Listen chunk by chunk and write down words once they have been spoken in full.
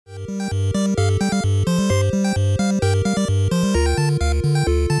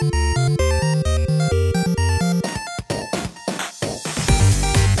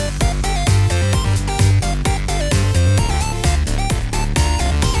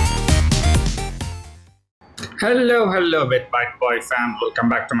Hello, Bitbite Boy fam. Welcome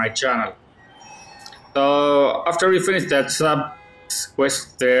back to my channel. So, after we finish that sub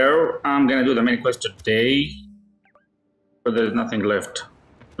quest there, I'm gonna do the main quest today. But there's nothing left.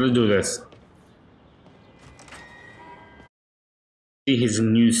 Let's do this. See his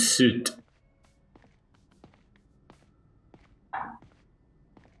new suit.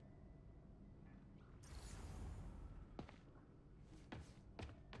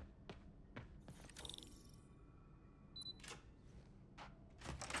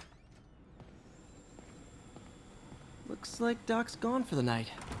 Looks like Doc's gone for the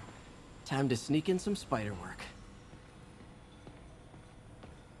night. Time to sneak in some spider work.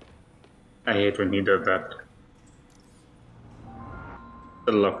 I hate when he does that.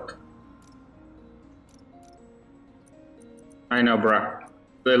 Still locked. I know, bruh.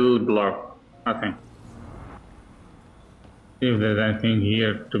 Still blocked. Nothing. See if there's anything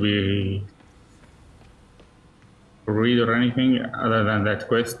here to be read or anything other than that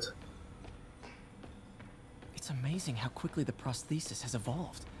quest. It's amazing how quickly the prosthesis has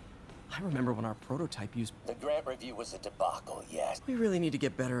evolved. I remember when our prototype used... The grant review was a debacle, yes. We really need to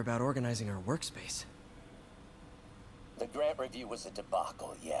get better about organizing our workspace. The grant review was a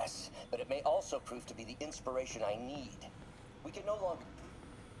debacle, yes. But it may also prove to be the inspiration I need. We can no longer...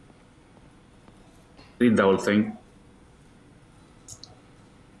 Read the whole thing.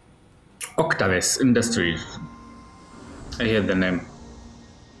 Octavis Industries. I hear the name.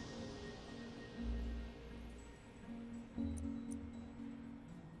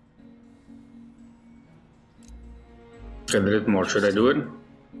 Okay, there is more. Should I do it?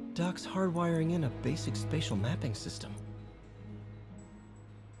 Doc's hardwiring in a basic spatial mapping system.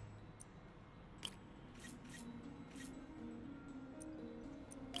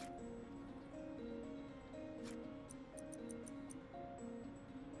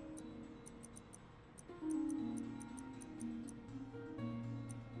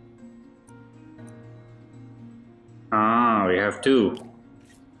 Ah, we have two.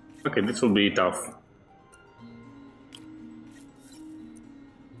 Okay, this will be tough.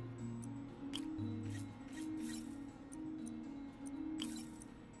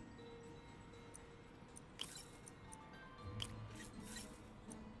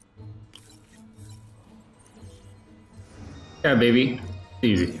 Yeah, baby.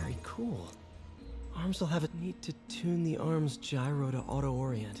 Easy. Very cool. Arms will have a need to tune the arm's gyro to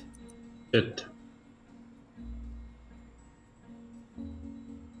auto-orient. Shit.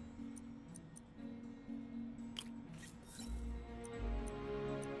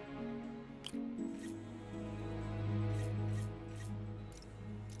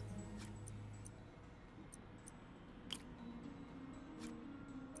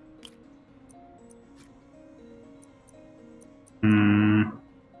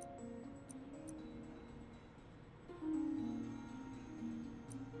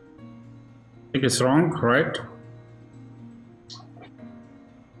 I think it's wrong, right?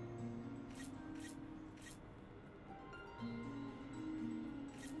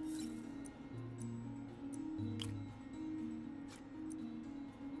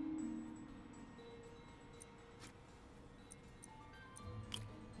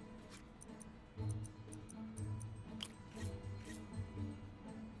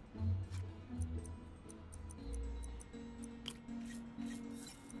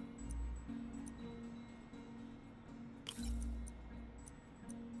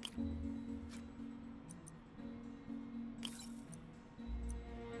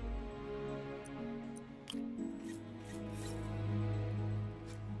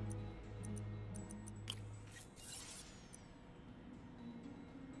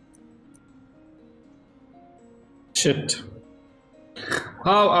 Shit.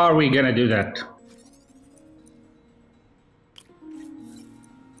 How are we gonna do that?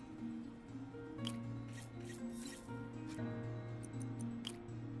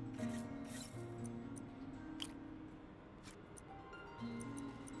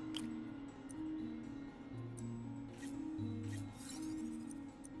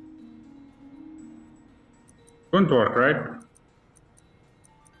 Won't work, right?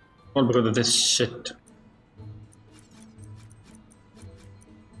 All because of this shit.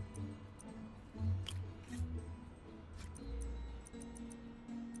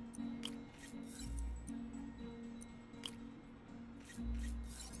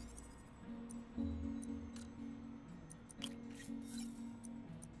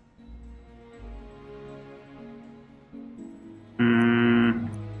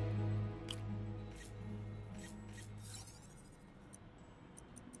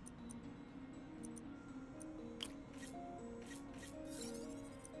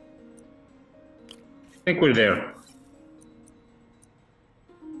 think we're there.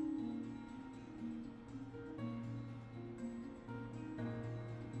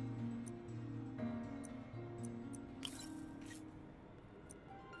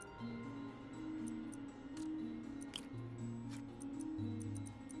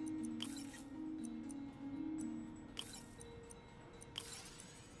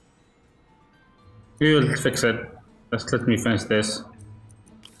 We'll fix it. Just let me finish this.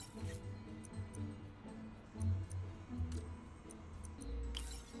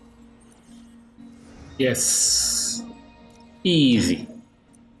 Yes. Easy.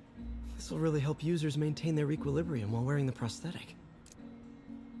 This will really help users maintain their equilibrium while wearing the prosthetic.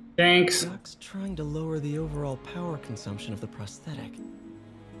 Thanks. Doc's trying to lower the overall power consumption of the prosthetic.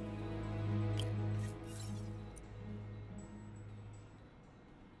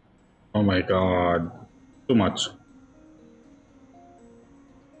 Oh my god. Too much.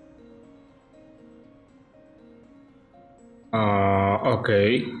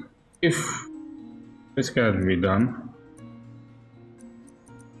 Okay. If this can be done.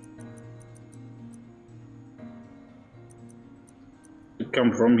 It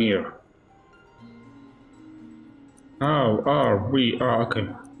come from here. Oh, okay. I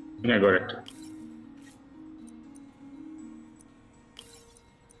think I got it.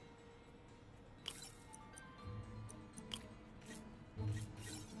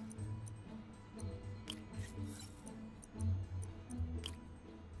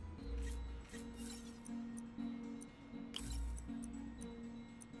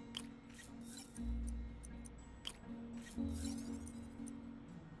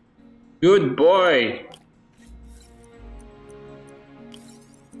 Good boy.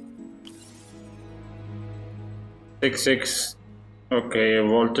 Six. Okay,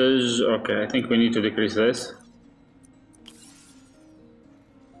 voltage. Okay, I think we need to decrease this.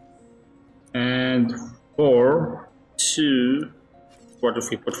 And 4, 2. What if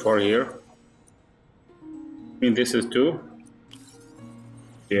we put 4 here? I mean, this is 2.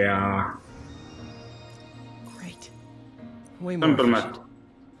 Yeah. Great. Way more Simple efficient. math.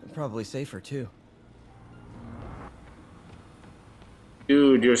 And probably safer too.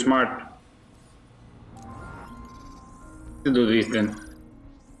 Dude, you're smart. To do this then.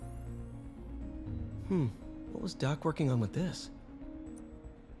 What was Doc working on with this?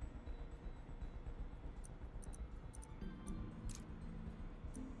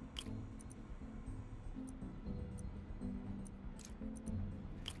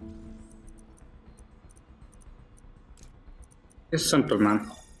 It's simple,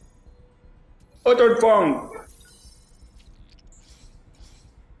 man. Auto phone.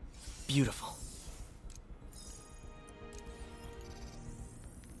 Beautiful.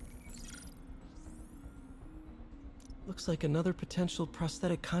 Looks like another potential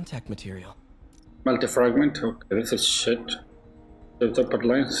prosthetic contact material. Multi-fragment. Okay, this is shit. The top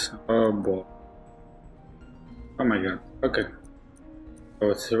lines. Oh boy. Oh my god. Okay.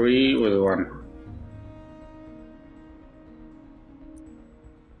 So 3 with 1.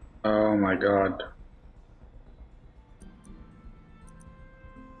 Oh my god.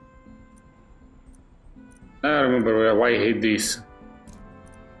 I remember why I hate these.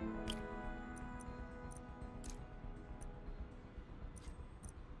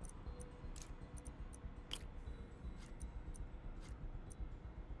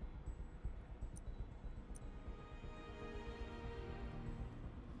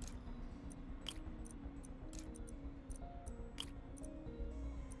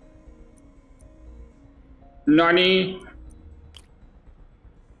 Nani?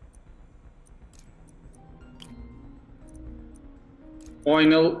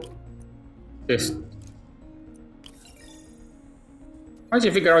 Final test. Once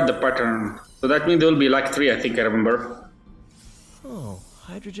you figure out the pattern, so that means there will be like 3, I think I remember. Oh,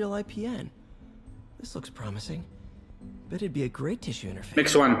 hydrogel IPN. This looks promising. Bet it'd be a great tissue interface.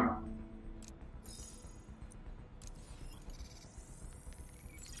 Next one.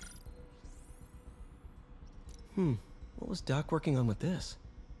 What was Doc working on with this?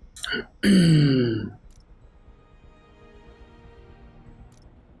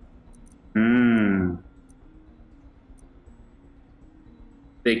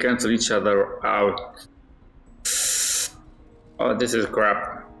 They cancel each other out. Oh, this is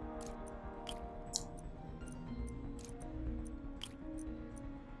crap.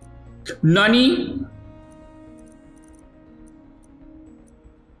 Nani?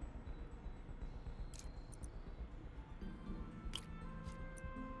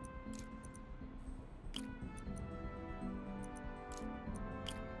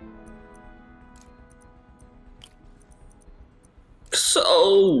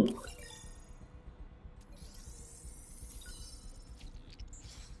 So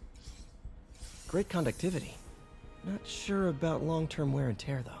Great conductivity. Not sure about long-term wear and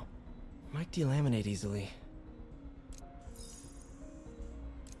tear, though. Might delaminate easily.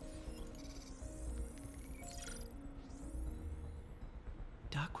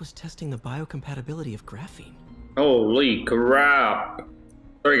 Doc was testing the biocompatibility of graphene. Holy crap.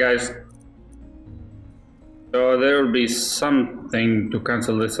 Sorry, guys. So there will be something to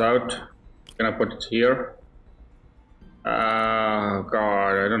cancel this out. I'm gonna put it here.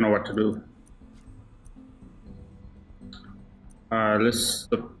 God, I don't know what to do. Let's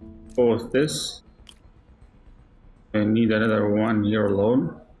suppose this. I need another one here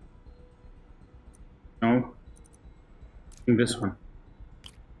alone. No. I think this one.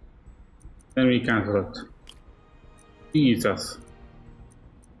 Then we cancel it. Jesus.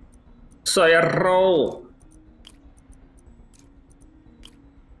 Sayaro.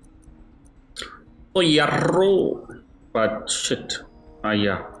 Oh, yarro. But shit.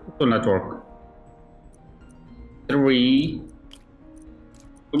 Yeah. It will not work. 3.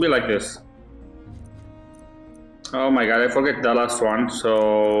 It will be like this. Oh my god, I forget the last one.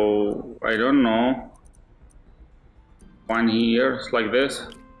 So I don't know. One here, it's like this.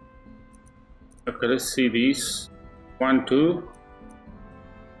 Okay, let's see these. 1, 2.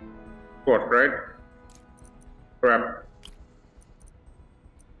 What, right? Crap.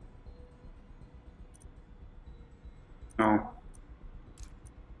 No.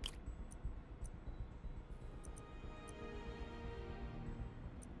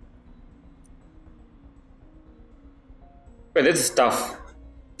 Wait, this is tough.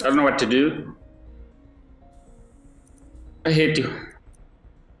 I don't know what to do. I hate you.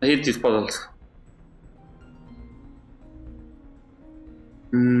 I hate these puzzles.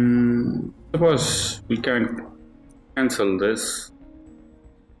 Suppose we can cancel this.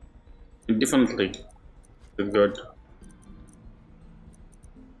 Definitely is good.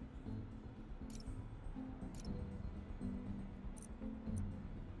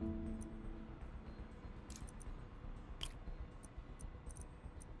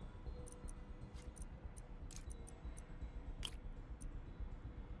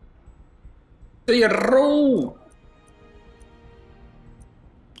 Zero.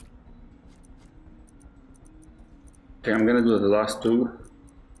 Okay, I'm gonna do the last 2,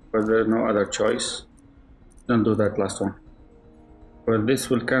 but there's no other choice. Don't do that last one. But this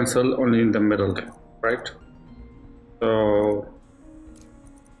will cancel only in the middle, right? So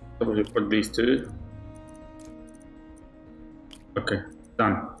suppose we put these 2. Okay,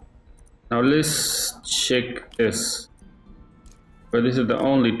 done. Now let's check this. But this is the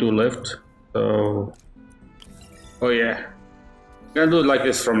only 2 left. So, oh yeah, I'm gonna do it like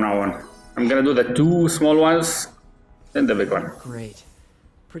this from now on. I'm gonna do the 2 small ones, then the big one. Great.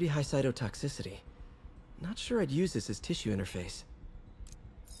 Pretty high cytotoxicity. Not sure I'd use this as tissue interface.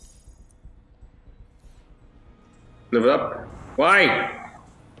 Live it up. Why?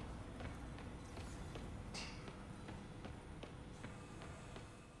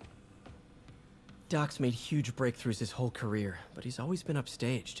 Doc's made huge breakthroughs his whole career, but he's always been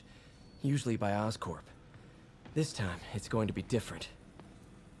upstaged. Usually by Oscorp. This time, it's going to be different.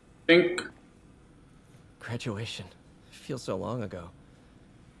 Think. Graduation. Feels so long ago.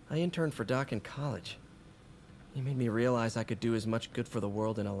 I interned for Doc in college. He made me realize I could do as much good for the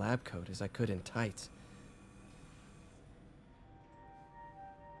world in a lab coat as I could in tights.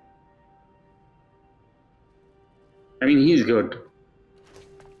 I mean, he's good.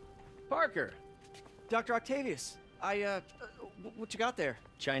 Parker! Dr. Octavius, what you got there?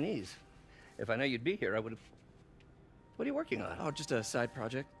 Chinese. If I know you'd be here, I would have... What are you working on? Oh, just a side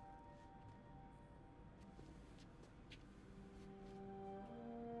project.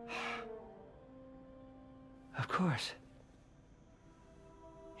 Of course.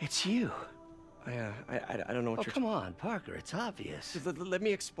 It's you. I don't know what Oh, you're... come on, Parker. It's obvious. Let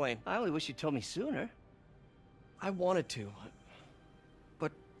me explain. I only wish you told me sooner. I wanted to,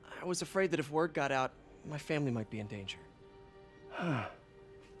 but I was afraid that if word got out, my family might be in danger. Huh.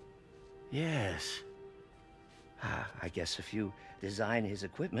 Yes. I guess if you design his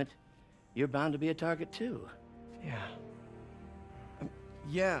equipment, you're bound to be a target too. Yeah.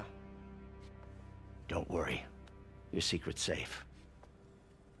 Yeah. Don't worry. Your secret's safe.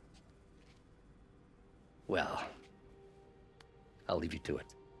 Well, I'll leave you to it.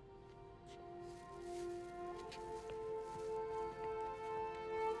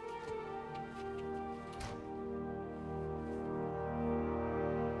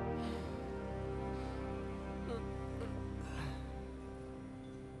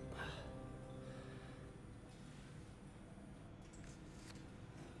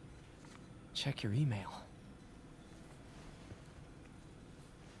 Check your email.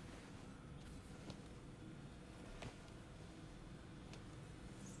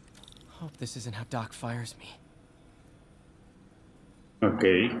 this isn't how Doc fires me.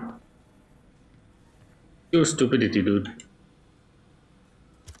 Okay. Your stupidity, dude.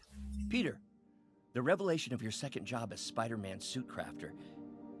 Peter, the revelation of your second job as Spider-Man suit crafter,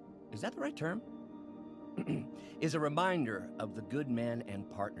 is that the right term? Is a reminder of the good man and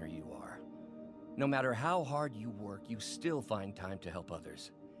partner you are. No matter how hard you work, you still find time to help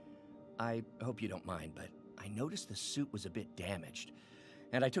others. I hope you don't mind, but I noticed the suit was a bit damaged,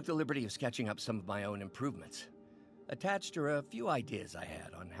 and I took the liberty of sketching up some of my own improvements. Attached are a few ideas I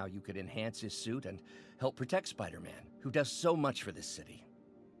had on how you could enhance his suit and help protect Spider-Man, who does so much for this city.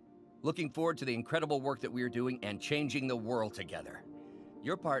 Looking forward to the incredible work that we are doing and changing the world together.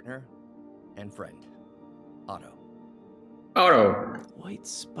 Your partner and friend, Otto. Otto. White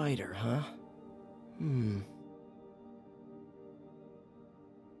spider, huh?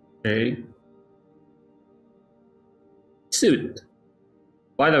 Okay. Suit.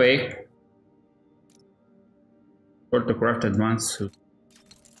 By the way, photographed advanced suit.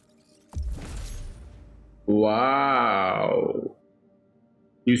 Wow.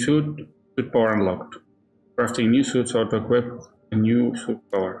 New suit power unlocked. Crafting new suits auto-equip a new suit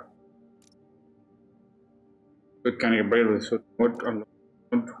power. Suit can upgrade with suit mode unlocked.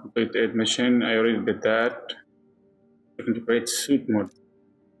 Complete 8 mission. I already did that. Integrate suit mode.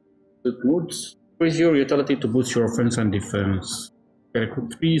 Suit modes. Increase your utility to boost your offense and defense. Can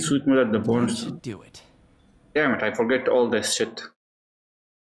equip 3 suit mode at the I bonus. should do it. Damn it, I forget all this shit.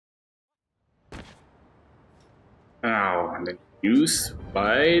 Now, the new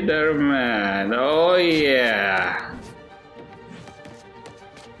Spider-Man. Oh yeah.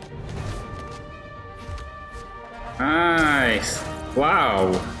 Nice.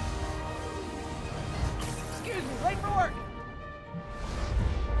 Wow. Excuse me, late for work.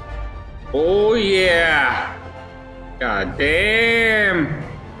 Oh yeah. God damn.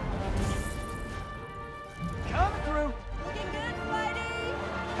 Coming through. Looking good, Spidey!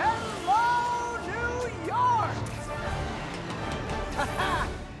 Hello, New York! Haha!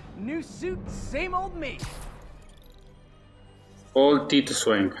 New suit, same old me. All T to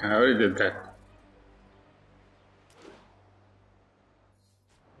swing. I already did that.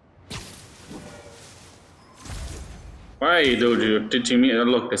 Why, dude? You're teaching me.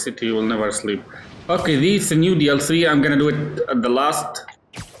 Look, the city will never sleep. Okay, this is a new DLC. I'm gonna do it at the last.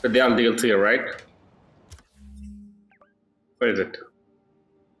 The DLC, right? Where is it?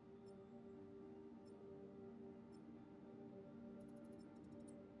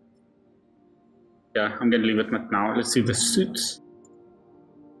 Yeah, I'm gonna leave it now. Let's see the suits.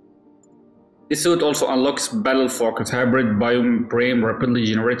 This suit also unlocks battle focus. Hybrid biome brain rapidly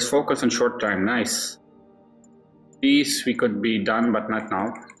generates focus in short time. Nice. These we could be done, but not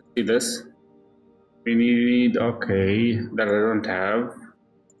now. See this? We need, okay, that I don't have.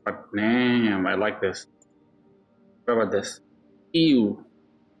 But damn, I like this. What about this? Ew.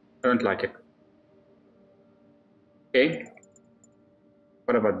 I don't like it. Okay.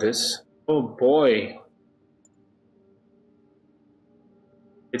 What about this? Oh boy.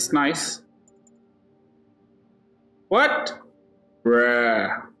 It's nice. What?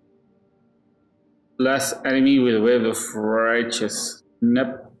 Bruh. Less enemy with wave of righteous.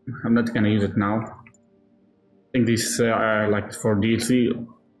 Nope. I'm not gonna use it now. I think these are like for DLC.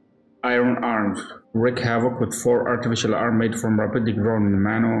 Iron arms. Wreak havoc with 4 artificial arm made from rapidly grown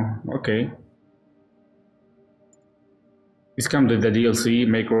mano. Okay. These come with the DLC.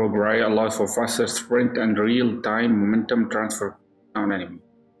 Make rogue ride allows for faster sprint and real-time momentum transfer on enemy.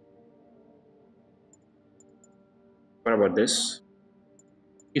 What about this?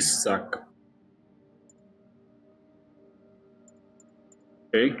 These suck.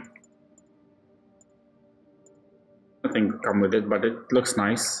 Okay. Nothing come with it, but it looks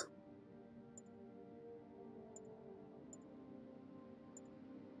nice.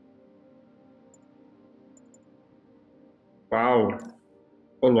 Wow.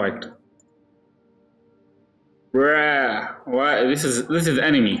 All white. Bruh. Why? This is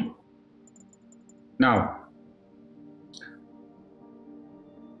enemy. Now.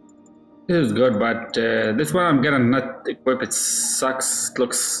 This is good, but this one I'm gonna not equip. It sucks. It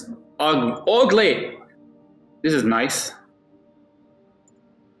looks ugly. This is nice.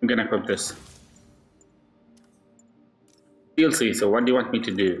 I'm gonna equip this. DLC. So what do you want me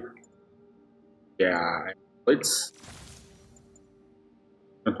to do? Yeah, let's.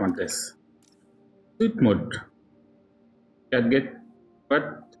 Don't want this. Suit mode. Get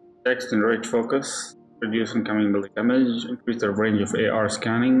what? Text generate focus. Reduce incoming melee damage. Increase the range of AR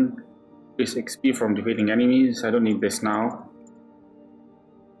scanning. Increase XP from defeating enemies. I don't need this now.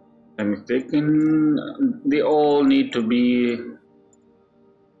 I'm mistaken. They all need to be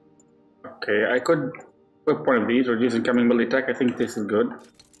Okay, I could put one of these, reduce incoming melee attack. I think this is good.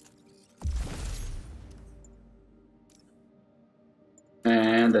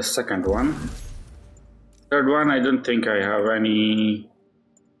 And the second one. Third one, I don't think I have any.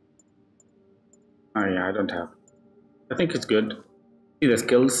 Oh yeah, I don't have. I think it's good. See the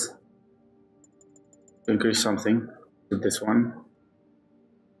skills. Increase something with this one.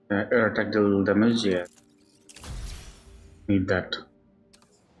 Air attack deal damage, yeah. Need that.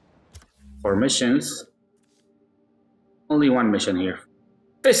 For missions, only one mission here.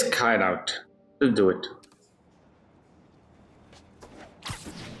 Fisk Hideout. Let's do it.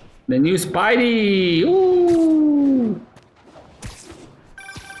 The new Spidey! Ooh!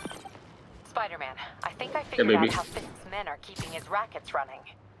 Spider-Man, I think I figured baby. out how Fisk's men are keeping his rackets running.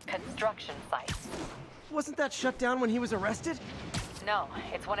 Construction sites. Wasn't that shut down when he was arrested? No,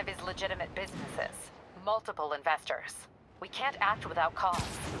 it's one of his legitimate businesses. Multiple investors. We can't act without cause.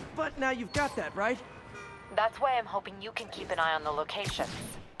 But now you've got that, right? That's why I'm hoping you can keep an eye on the locations.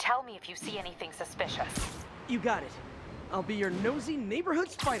 Tell me if you see anything suspicious. You got it. I'll be your nosy neighborhood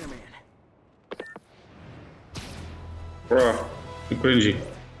Spider-Man. Bruh, cringy.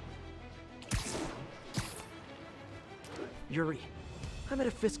 Yuri, I'm at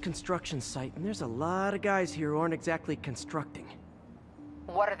a Fisk construction site, and there's a lot of guys here who aren't exactly constructing.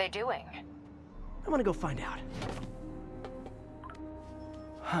 What are they doing? I want to go find out.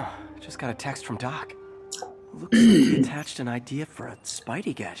 Huh, just got a text from Doc. Looks like he attached an idea for a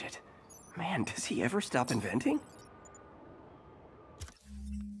Spidey gadget. Man, does he ever stop inventing?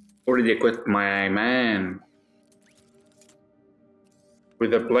 Already equipped my man.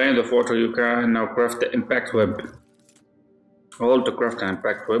 With the plan of water, you can now craft the impact web. Hold to craft an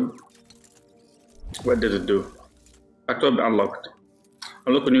impact web. What does it do? Impact web unlocked.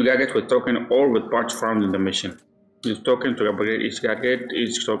 Unlock a new gadget with token or with parts found in the mission. Use token to upgrade each gadget.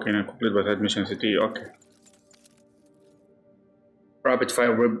 Each token is complete by that mission city. Okay. Rapid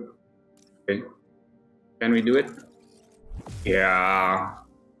fire web. Okay. Can we do it? Yeah.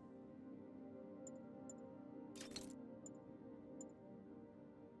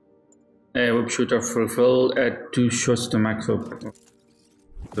 A web shooter fulfill at 2 shots to max up.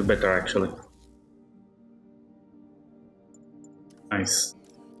 The better actually. Nice.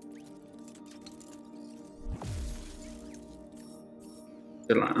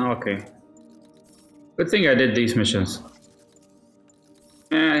 Okay. Good thing I did these missions.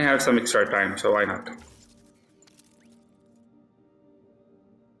 I have some extra time, so why not?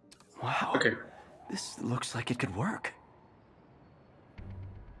 Wow. Okay. This looks like it could work.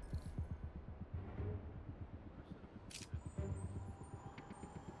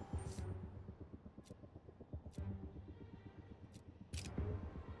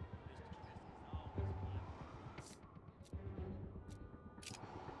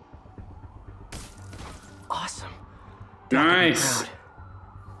 Awesome. Nice.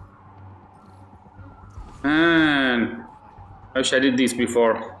 Man, I wish I did these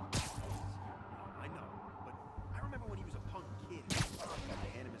before. I know, but I remember when he was a punk kid. I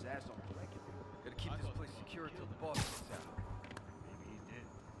hand him his ass on the regular. Gotta keep this place secure until the boss gets out. Maybe he did.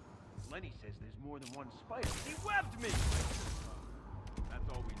 Lenny says there's more than one spider. He webbed me! That's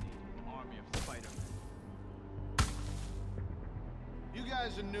all we need. An army of Spider-Men. You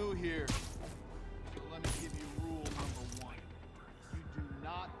guys are new here, so let me give you rule number 1. You do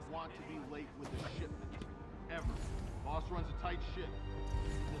not want to be late with a shipment. Ever. Boss runs a tight ship.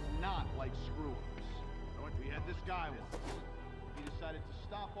 He does not like screw-ups. We had this guy once. He decided to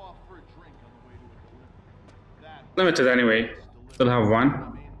stop off for a drink on the way to a delivery. That Limited anyway. Still have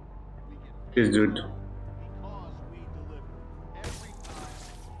one. we get This dude. because we deliver every time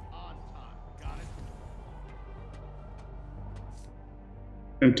on time. Got it?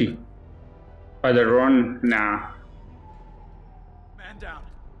 Empty. Either run. Nah. Man down.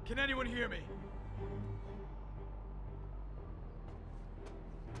 Can anyone hear me?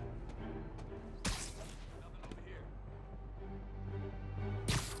 Nothing over here.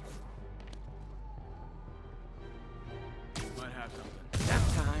 Might have something. Nap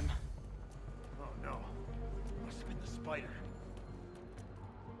time. Oh no. Must have been the spider.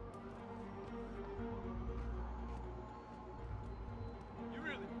 You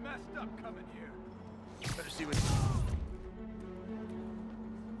really messed up coming here. Better see what.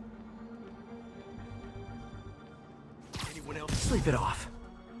 Anyone else? Sleep it off.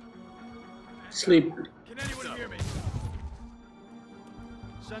 Sleep. Can anyone hear me?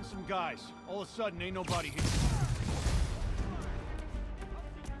 Send some guys. All of a sudden, ain't nobody here.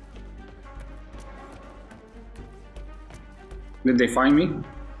 Did they find me?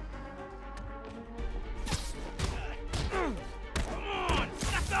 Come on!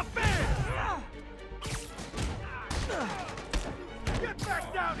 That's not fair!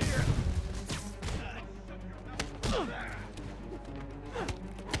 Back down here!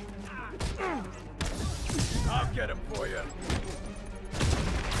 I'll get him for you.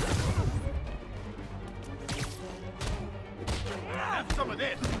 Have some of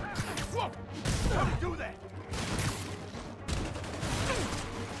this. Whoa! Don't do that.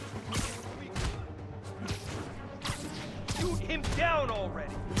 Shoot him down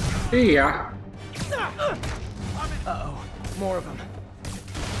already. Yeah. Uh-oh, more of them.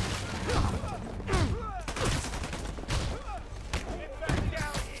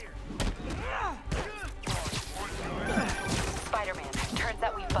 Spider-Man, turns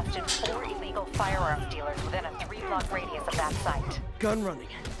out we've busted 4 illegal firearms dealers within a 3-block radius of that site. Gun running.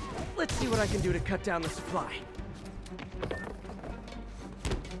 Let's see what I can do to cut down the supply.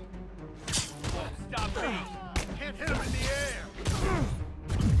 Stop me. Can't hit him in the air.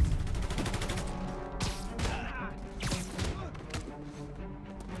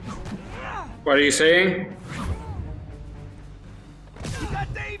 What are you saying? You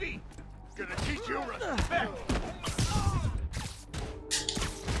got Davey. Gonna teach you respect.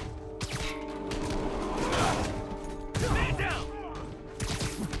 Man down.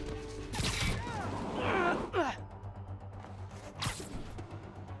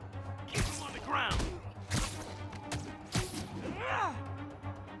 Keep him on the ground.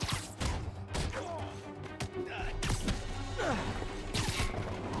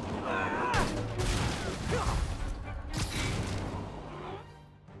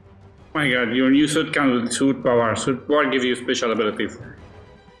 My god, your new suit comes with suit power. Suit power gives you special abilities.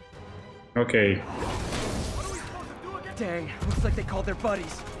 Okay. Dang, looks like they called their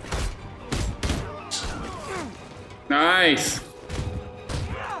buddies. Nice.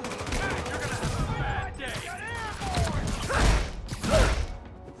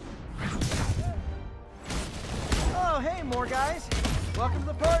 Oh, hey, more guys. Welcome to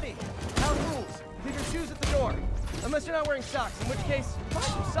the party. House rules. Leave your shoes at the door. Unless you're not wearing socks, in which case, buy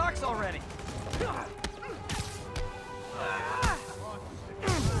some socks already.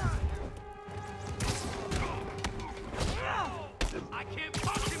 I can't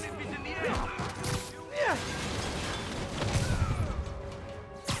punch him if he's in the air.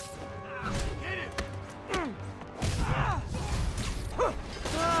 Hit him.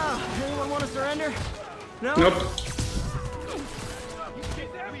 Anyone want to surrender? No? Nope. You get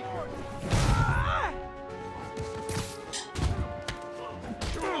that weak.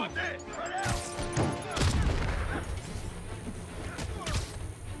 You're on that. Right out.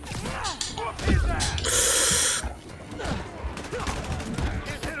 Whoop his ass.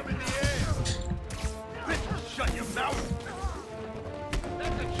 Can't hit him in the air. Bitch, shut your mouth.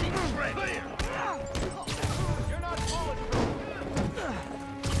 That's a cheap trick. Clear. You're not falling.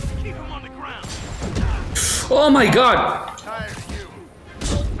 Keep him on the ground. Oh my god. Tired of you.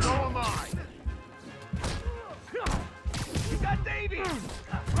 So am I. You got Davey.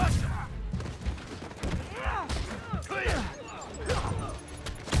 Rush him. Clear.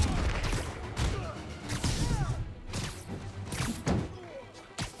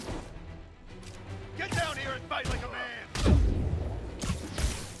 Get down here and fight like a man.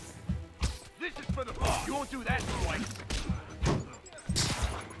 This is for the boss. You won't do that twice.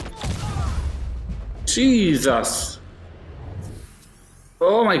 Jesus.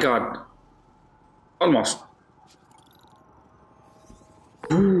 Oh my god. Almost.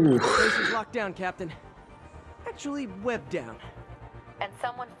 Ooh. Place is locked down, Captain. Actually, webbed down. And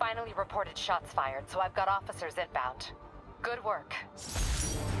someone finally reported shots fired, so I've got officers inbound. Good work.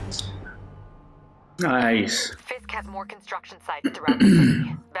 Nice. Fisk has more construction sites throughout the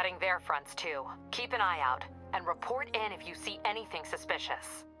city, betting their fronts too. Keep an eye out, and report in if you see anything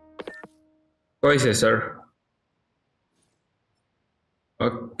suspicious. What is it, sir?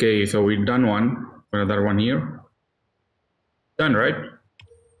 Okay, so we've done one. Another one here. Done, right?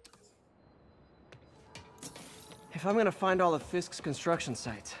 If I'm gonna find all of Fisk's construction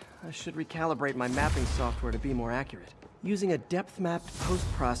sites, I should recalibrate my mapping software to be more accurate. Using a depth-mapped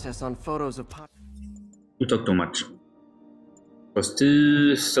post-process on photos of You talk too much. But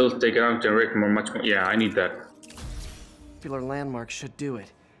still take it out, generate much more. Yeah, I need that. popular landmarks should do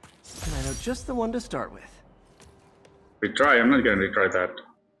it. And I know just the one to start with. Retry? I'm not gonna retry that.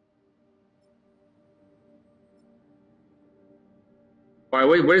 Why,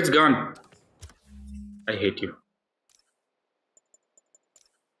 wait, where it's gone? I hate you.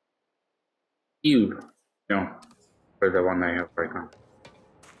 You. No. Where's the one I have right now?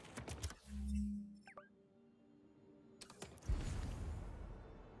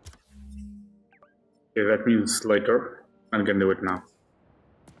 Okay, that means later. I'm gonna do it now.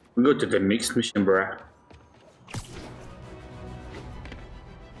 Go to the mixed mission, bruh.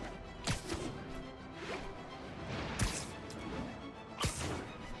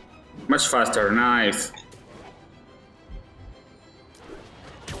 Much faster, nice.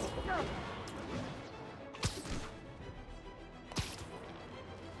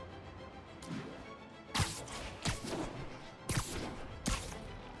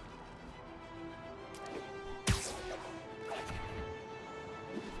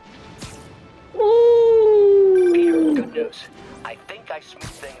 Good news. I think I smoothed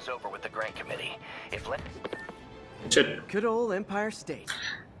things over with the grant committee. If let Shit. Good old Empire State.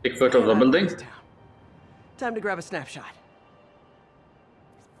 Take photo of the building. Time to grab a snapshot.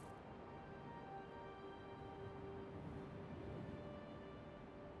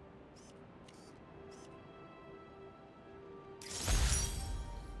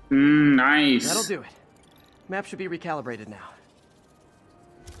 Nice. That'll do it. Map should be recalibrated now.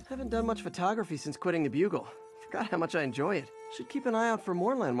 Haven't done much photography since quitting the Bugle. Forgot how much I enjoy it. Should keep an eye out for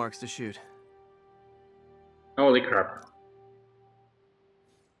more landmarks to shoot. Holy crap.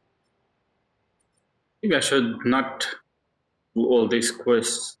 Maybe I should not do all these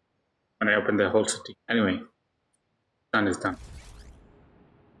quests when I open the whole city. Anyway, done is done.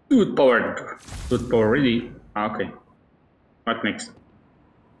 Good power. Good power, really? Okay. What next?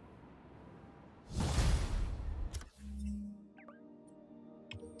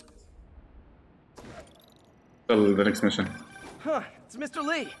 Well, the next mission. Huh, it's Mr.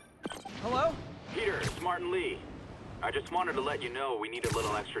 Lee. Hello? Peter, it's Martin Lee. I just wanted to let you know we need a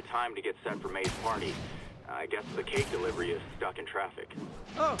little extra time to get set for May's party. I guess the cake delivery is stuck in traffic.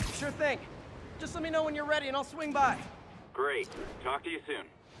 Oh, sure thing. Just let me know when you're ready and I'll swing by. Great. Talk to you soon.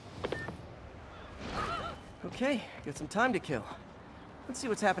 Okay, got some time to kill. Let's see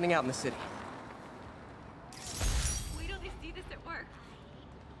what's happening out in the city. Wait till they see this at work.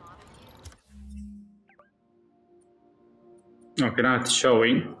 Okay, now it's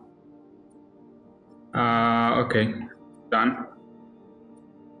showing. Okay, done.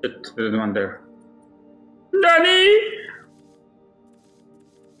 Shit, there's one there. Danny!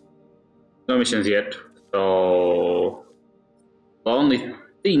 No missions yet, so the only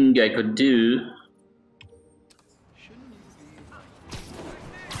thing I could do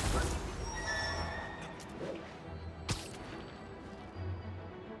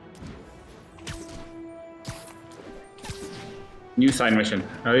new side mission.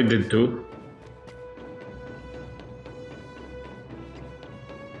 I did two.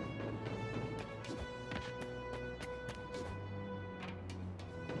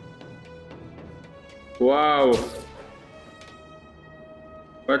 Wow.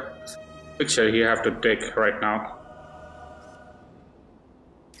 What picture you have to take right now?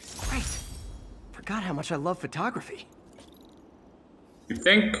 Great. Forgot how much I love photography. You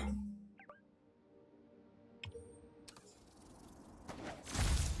think?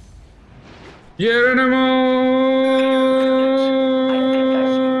 Geronimo! I think I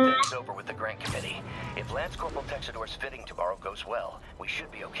smoothed things over with the grant committee. If Lance Corporal Texador's fitting tomorrow goes well, we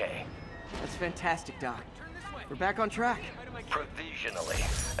should be okay. That's fantastic, Doc. We're back on track. Provisionally,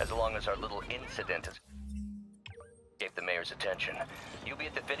 as long as our little incident has escaped the mayor's attention. You'll be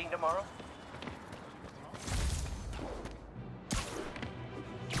at the fitting tomorrow?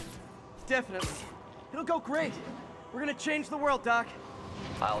 Definitely. It'll go great. We're gonna change the world, Doc.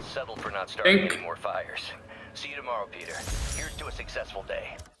 I'll settle for not starting any more fires. See you tomorrow, Peter. Here's to a successful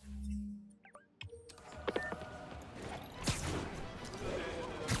day.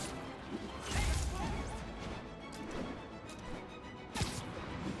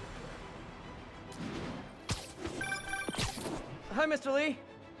 Hi, Mr. Lee.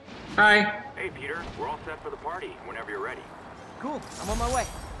 Hi. Hey, Peter. We're all set for the party whenever you're ready. Cool. I'm on my way.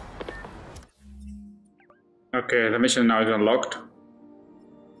 Okay, the mission now is unlocked.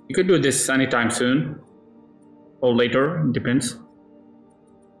 You could do this anytime soon. Or later, it depends.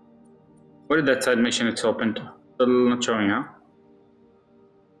 What is that side mission? It's opened. Still not showing, huh?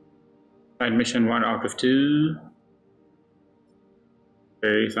 Side mission 1 out of 2.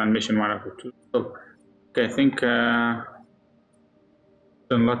 Okay, side mission 1 out of 2. So, okay, I think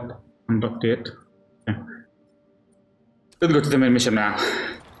still not unlocked yet. Okay. Let's go to the main mission now.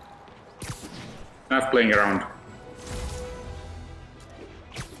 Enough playing around.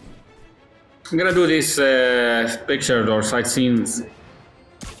 I'm gonna do these pictures or side scenes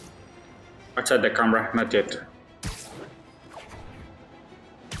outside the camera, not yet.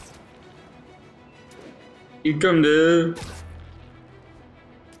 You come there.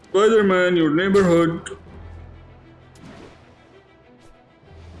 Spider-Man, your neighborhood.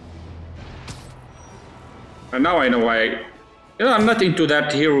 And now I know why. You know, I'm not into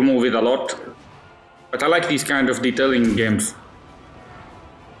that hero movies a lot, but I like these kind of detailing games.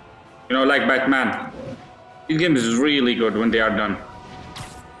 You know, like Batman. These games is really good when they are done.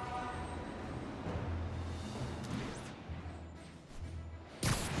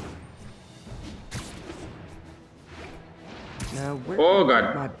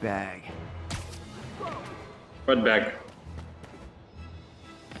 my bag? What bag?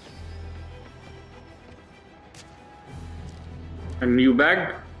 A new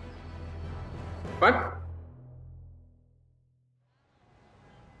bag? What?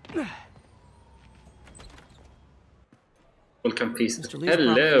 Welcome, Fisk. Mr. Lee's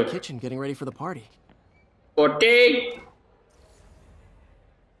probably in Hello. the kitchen getting ready for the party. Okay.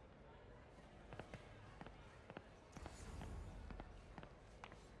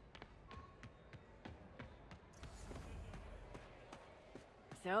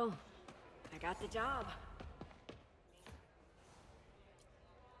 So, I got the job.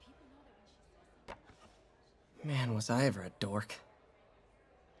 Man, was I ever a dork.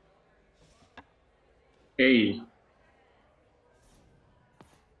 Hey.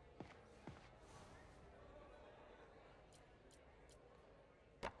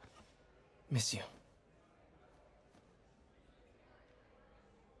 Miss you.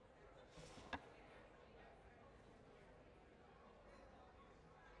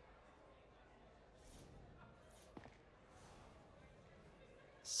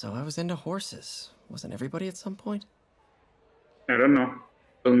 So I was into horses. Wasn't everybody at some point? I don't know.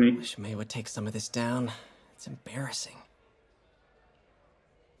 Tell me. Wish May would take some of this down. It's embarrassing.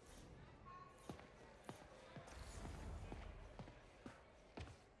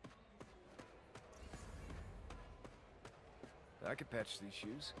 I could patch these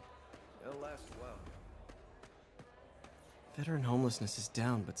shoes. They'll last a while. Veteran homelessness is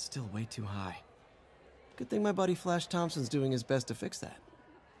down, but still way too high. Good thing my buddy Flash Thompson's doing his best to fix that.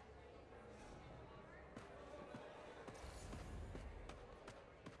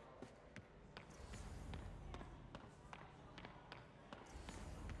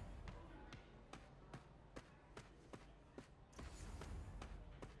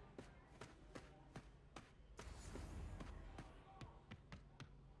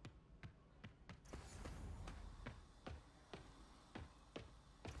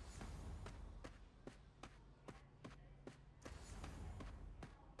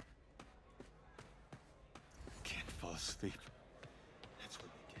 Fall asleep. That's what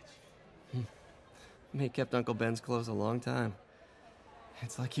they get you. May kept Uncle Ben's clothes a long time.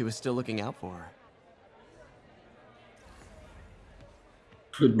 It's like he was still looking out for her.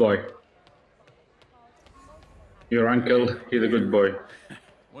 Good boy. Your uncle, he's a good boy.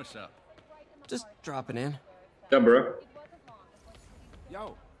 What's up? Just dropping in. Yeah, bro.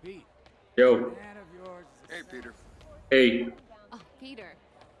 Yo, Pete. Yo. Hey, Peter. Hey. Oh, Peter,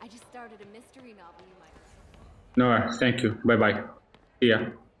 I just started a mystery novel you might read. No, thank you. Bye-bye. See ya.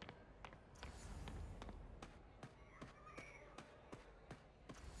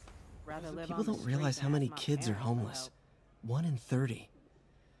 People don't realize how many kids are homeless. 1 in 30.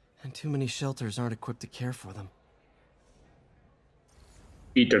 And too many shelters aren't equipped to care for them.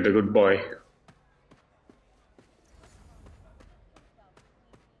 Peter, the good boy.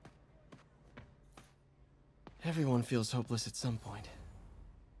 Everyone feels hopeless at some point.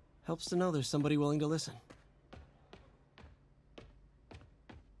 Helps to know there's somebody willing to listen.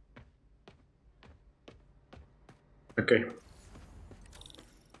 Okay.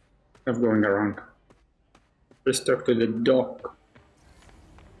 I'm going around. Let's talk to the dog.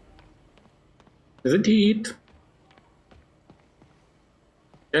 Doesn't he eat?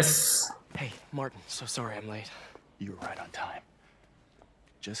 Yes. Hey, Martin, so sorry I'm late. You were right on time.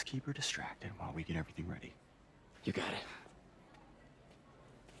 Just keep her distracted while we get everything ready. You got it.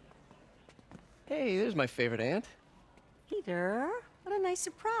 Hey, there's my favorite aunt. Peter, what a nice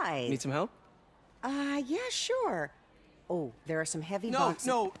surprise. Need some help? Yeah, sure. Oh, there are some heavy boxes.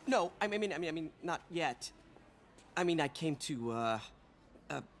 No. I mean, not yet. I mean, I came to, I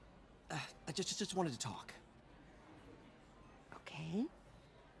just wanted to talk. Okay.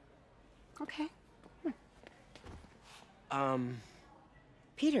 Okay.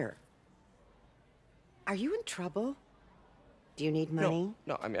 Peter, are you in trouble? Do you need money?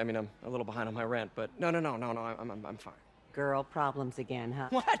 No, I mean, I'm a little behind on my rent, but no, I'm fine. Girl problems again, huh?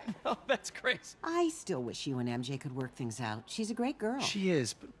 What? No, that's crazy. I still wish you and MJ could work things out. She's a great girl. She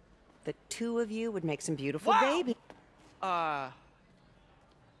is, but... The two of you would make some beautiful baby.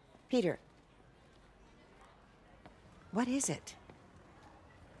 Peter. What is it?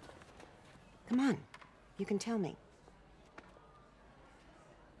 Come on. You can tell me.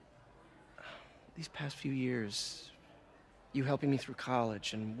 These past few years, you helping me through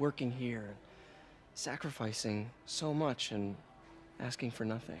college and working here, sacrificing so much and asking for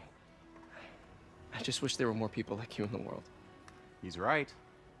nothing. I just wish there were more people like you in the world. He's right.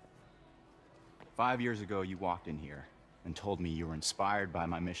 5 years ago, you walked in here and told me you were inspired by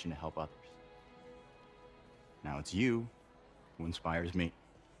my mission to help others. Now it's you who inspires me.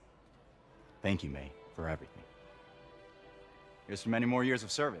 Thank you, May, for everything. Here's for many more years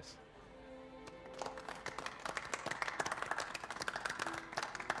of service.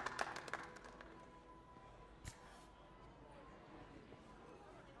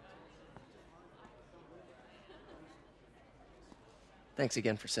 Thanks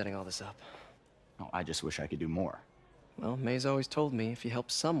again for setting all this up. Oh, I just wish I could do more. Well, May's always told me if you help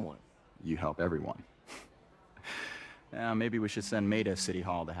someone, You help everyone. Yeah, maybe we should send May to City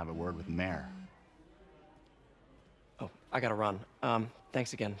Hall to have a word with the mayor. Oh, I gotta run.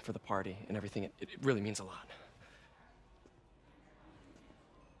 Thanks again for the party and everything. It really means a lot.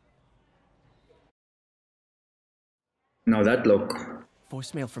 Now that look.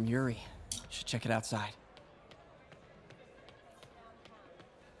 Voicemail from Yuri. Should check it outside.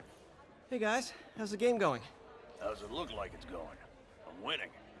 Hey guys, how's the game going? How's it look like it's going? I'm winning.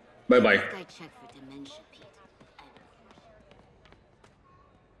 Bye-bye. I checked for dementia, Pete.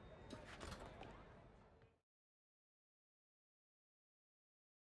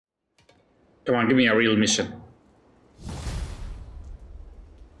 Come on, give me a real mission.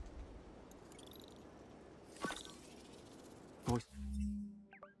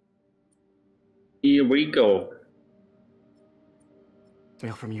 Here we go.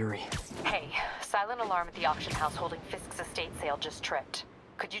 Mail from Yuri. Hey, silent alarm at the auction house holding Fisk's estate sale just tripped.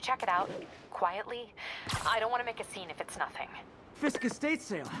 Could you check it out? Quietly? I don't want to make a scene if it's nothing. Fisk estate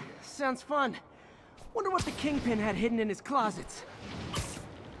sale. Sounds fun. Wonder what the Kingpin had hidden in his closets.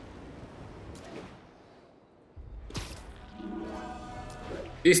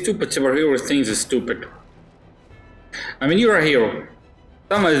 This stupid superhero things is stupid. I mean, you're a hero.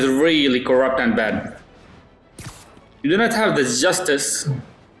 Someone is really corrupt and bad. You do not have the justice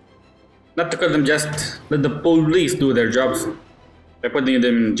not to cut them, just let the police do their jobs by putting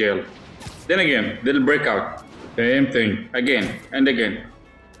them in jail. Then again, they'll break out. Same thing, again and again.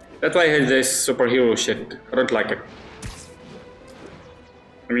 That's why I hate this superhero shit. I don't like it.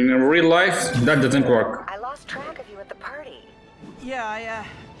 I mean, in real life, that doesn't work. I lost track of you at the party. Yeah, I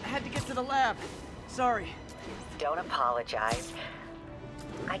had to get to the lab. Sorry. Don't apologize.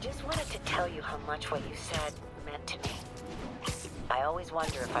 I just wanted to tell you how much what you said meant to me. I always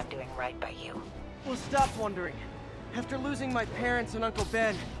wonder if I'm doing right by you. Well, stop wondering. After losing my parents and Uncle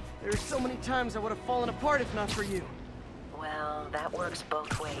Ben, there are so many times I would have fallen apart if not for you. Well, that works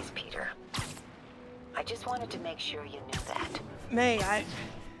both ways, Peter. I just wanted to make sure you knew that. May,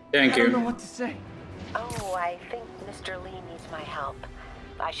 Thank you. I don't know what to say. Oh, I think Mr. Lee needs my help.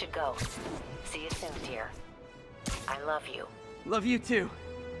 I should go. See you soon, dear. I love you. Love you too.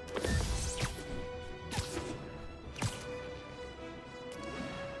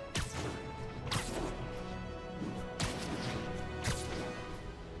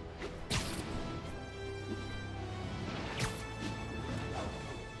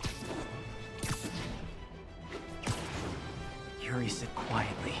 Yuri, sit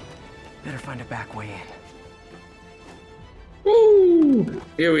quietly. Better find a back way in. Woo!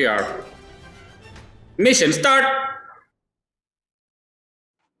 Here we are. Mission start!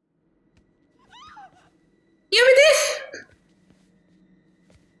 You with this?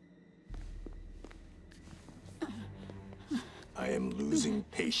 I am losing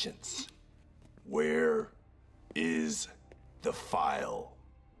patience. Where is the file?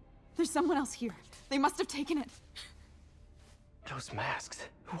 There's someone else here. They must have taken it. Those masks.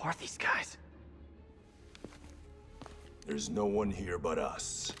 Who are these guys? There's no one here but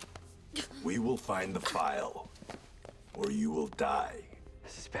us. We will find the file, or you will die.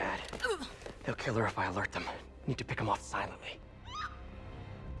 This is bad. They'll kill her if I alert them. Need to pick them off silently.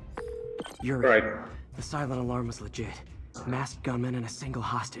 Yuri, Right. The silent alarm was legit. Masked gunmen and a single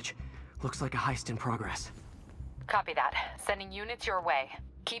hostage. Looks like a heist in progress. Copy that. Sending units your way.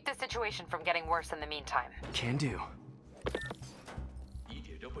 Keep the situation from getting worse in the meantime. Can do.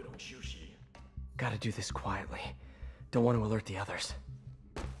 Gotta do this quietly. Don't want to alert the others.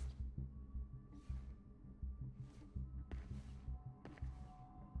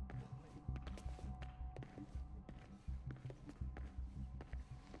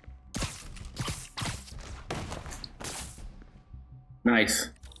 Nice.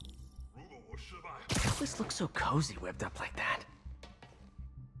 This looks so cozy whipped up like that.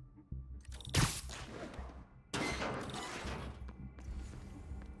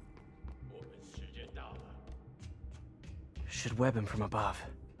 Should web him from above.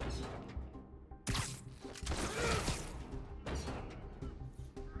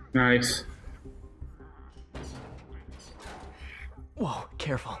 Nice. Whoa,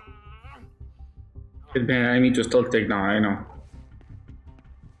 careful. I need to still take now, I know.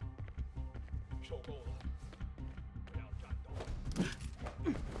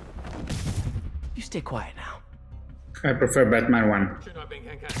 stay quiet now. I prefer Batman one.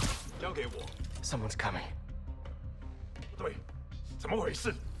 Someone's coming.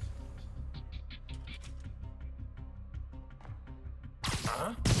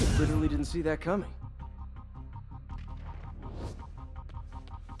 Literally didn't see that coming.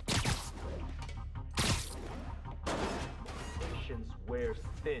 Patience wears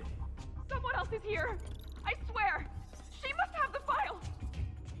thin. Someone else is here. I swear. She must have the file.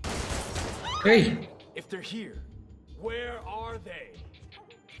 Hey, If they're here, where are they?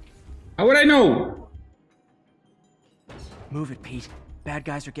 how would I know? Move it, Pete. Bad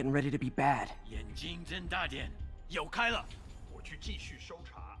guys are getting ready to be bad. 眼睛睁大点，有开了，我去继续搜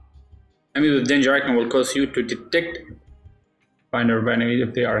查。 Enemy with danger icon will cause you to detect find or enemy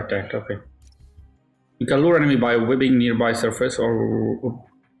if they are attacked. Okay. You can lure enemy by whipping nearby surface or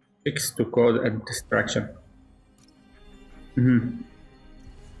fix to cause a distraction.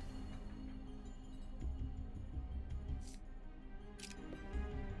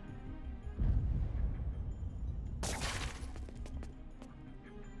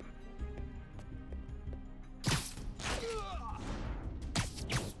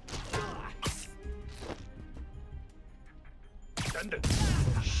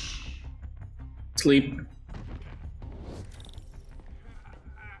 Sleep.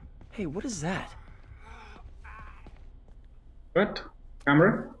 Hey, what is that? What?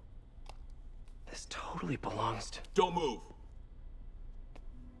 Camera? This totally belongs to... Don't move.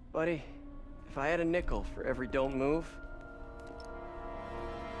 Buddy, if I had a nickel for every don't move...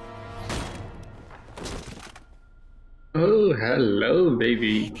 Oh, hello,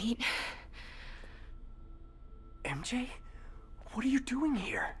 baby. Hey, Pete. MJ? What are you doing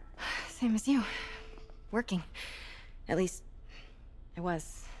here? Same as you. Working. At least, I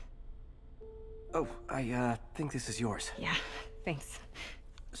was. Oh, I think this is yours. Yeah, thanks.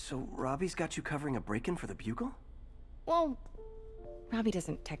 So, Robbie's got you covering a break-in for the Bugle? Well, Robbie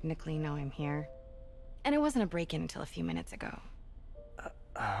doesn't technically know I'm here. And it wasn't a break-in until a few minutes ago.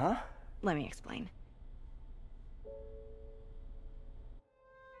 Uh-huh? Let me explain.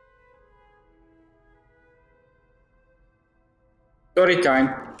 Story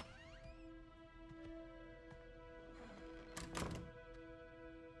time.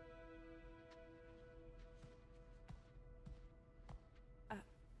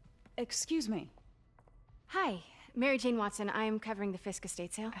 Excuse me. Hi, Mary Jane Watson. I'm covering the Fisk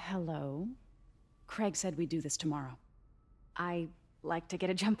estate sale. Hello. Craig said we'd do this tomorrow. I like to get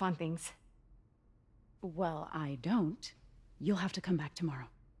a jump on things. Well, I don't. You'll have to come back tomorrow.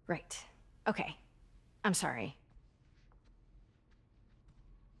 Right. Okay. I'm sorry.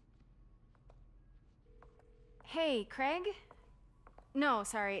 Hey, Craig? No,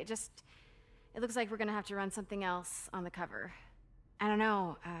 sorry. It looks like we're gonna have to run something else on the cover. I don't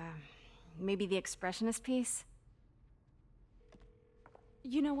know, maybe the expressionist piece?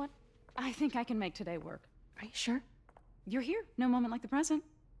 You know what? I think I can make today work. Are you sure? You're here. No moment like the present.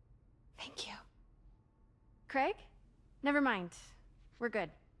 Thank you. Craig? Never mind. We're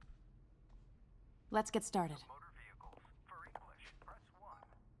good. Let's get started.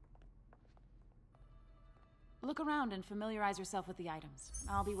 Look around and familiarize yourself with the items.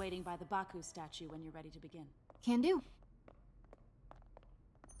 I'll be waiting by the Baku statue when you're ready to begin. Can do.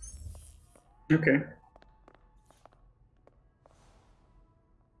 Okay.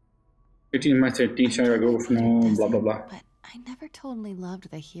 18 months, 18 shall go with no blah blah blah. But I never totally loved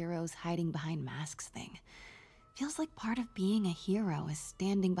the heroes hiding behind masks thing. Feels like part of being a hero is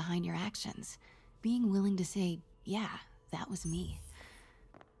standing behind your actions. Being willing to say, yeah, that was me.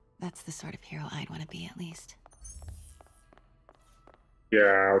 That's the sort of hero I'd want to be, at least.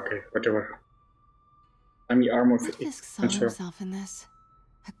 Yeah, okay, whatever. I'm the armor What Fisk saw himself in this?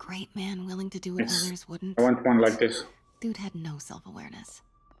 A great man willing to do what others wouldn't. I want one like this. Dude had no self-awareness.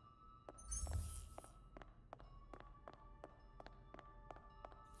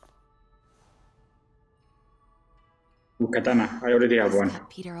 Ooh, katana. I already have one. Cut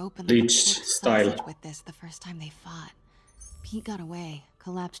Peter open Bleach style. style. With this the first time they fought. Pete got away,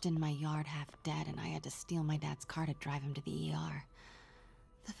 collapsed in my yard half dead, and I had to steal my dad's car to drive him to the ER.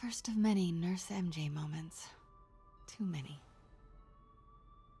 The first of many Nurse MJ moments. Too many.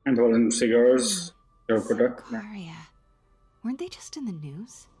 And holding cigars. Your product. Aria. Weren't they just in the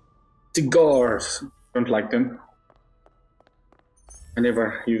news? Cigars. Don't like them. I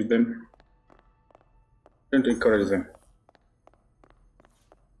never use them. Don't encourage them.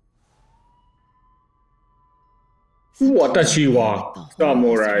 Watashi wa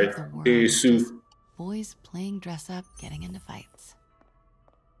samurai desu. Boys playing dress up, getting into fights.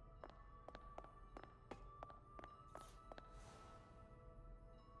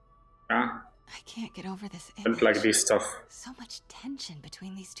 Ah. I can't get over this I image. don't like this stuff. So much tension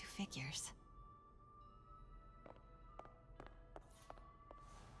between these two figures.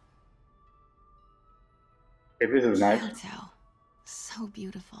 Okay, this is nice. Kyoto. So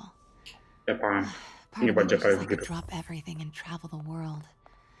beautiful. Japan. Part Think of about me wishes Japan is I could beautiful. drop everything and travel the world.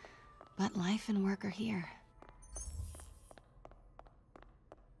 But life and work are here.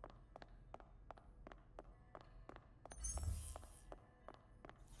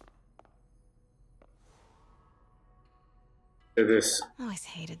 This Always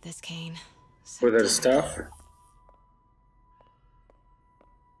hated this cane. So with the tight. stuff.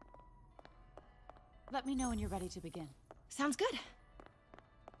 Let me know when you're ready to begin. Sounds good.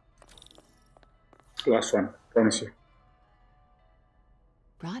 Last one, promise you.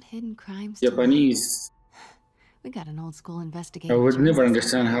 Brought hidden crimes to light. Japanese. We got an old school I investigative would never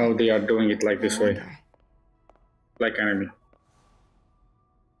journalist understand over how here. they are doing it like I this way. wonder, Like enemy.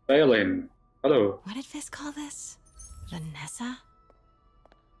 Violin. Hello. what did Fisk call this? Vanessa?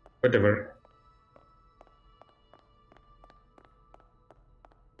 Whatever.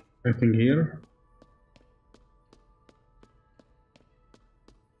 Anything here?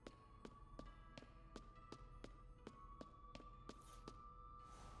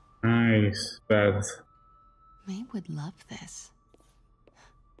 Nice. Bad. May would love this.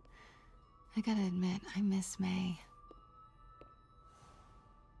 I gotta admit, I miss May.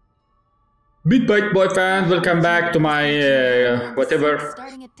 Beatbite boy fans, welcome back to my whatever.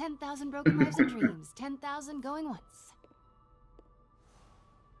 Starting at 10,000 broken lives and dreams, 10,000 going once.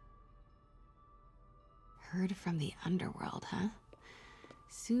 Heard from the underworld, huh?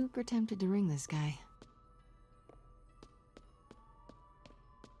 Super tempted to ring this guy.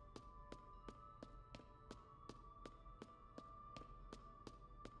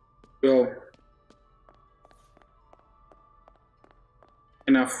 Go.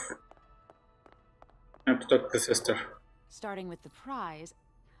 Enough. I have to talk to the sister. Starting with the prize,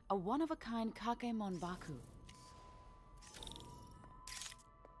 a one-of-a-kind Kakemon Baku.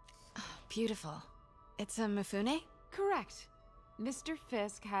 Beautiful. It's a Mifune? Correct. Mr.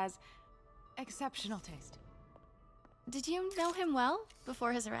 Fisk has exceptional taste. Did you know him well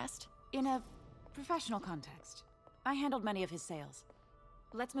before his arrest? In a professional context. I handled many of his sales.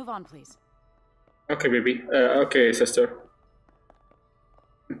 Let's move on, please. Okay, baby. Okay, sister.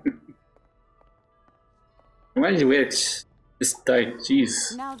 Why did you wear this tight?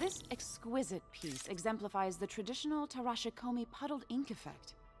 Jeez. Now, this exquisite piece exemplifies the traditional Tarashikomi puddled ink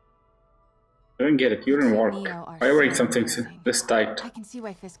effect. I don't get it. You didn't work. Neo are Why are you wearing so something amazing. this tight? I can see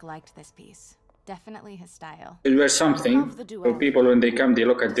why Fisk liked this piece. Definitely his style. It wears something. So people, when they come, they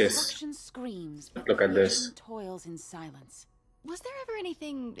look at this. Destruction screams, but Look at this. creation toils in silence. Was there ever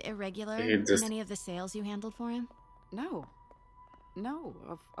anything irregular I hate this. in any of the sales you handled for him? No. No,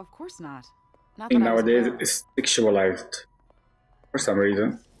 of course not. I Not think that I was nowadays aware of. it's sexualized for some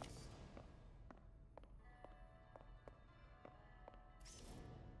reason.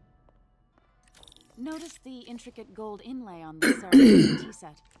 Notice the intricate gold inlay on the ceremony tea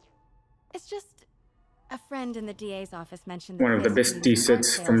set. It's just a friend in the DA's office mentioned One of the Fisk best used tea art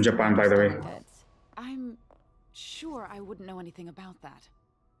sets sales from to Japan, by the way. stolen goods. I'm sure I wouldn't know anything about that.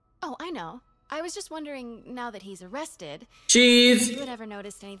 Oh, I know. I was just wondering, now that he's arrested, Cheese! if you had ever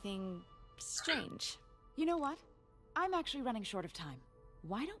noticed anything strange. You know what? I'm actually running short of time.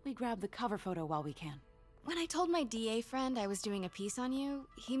 Why don't we grab the cover photo while we can? When I told my DA friend I was doing a piece on you,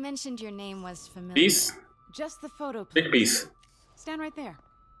 he mentioned your name was familiar. Piece? Just the photo, please. Big piece. Stand right there.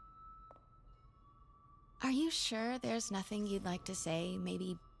 Are you sure there's nothing you'd like to say,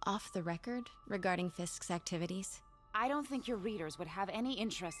 maybe off the record, regarding Fisk's activities? I don't think your readers would have any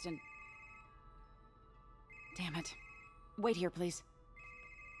interest in... Damn it. Wait here, please.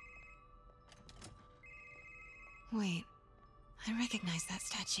 Wait, I recognize that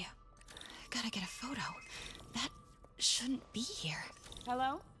statue. Gotta get a photo. That shouldn't be here.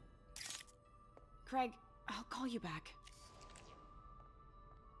 Hello? Craig, I'll call you back.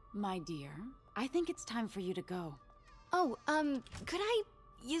 My dear, I think it's time for you to go. Oh, could I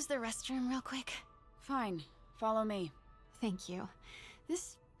use the restroom real quick? Fine. Follow me. Thank you.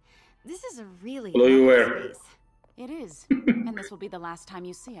 This is a really Follow you lovely where? space. It is. And this will be the last time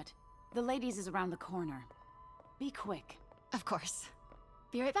you see it. The ladies is around the corner. Be quick. Of course.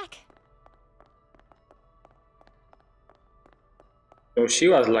 Be right back. So she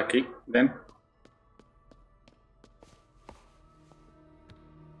was lucky then.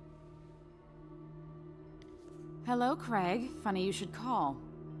 Hello, Craig. Funny you should call.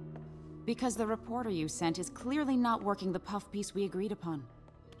 Because the reporter you sent is clearly not working the puff piece we agreed upon.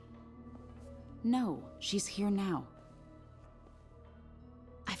 No, she's here now.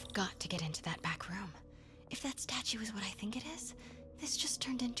 I've got to get into that back room. If that statue is what I think it is, this just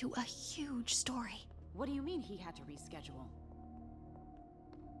turned into a huge story. What do you mean he had to reschedule?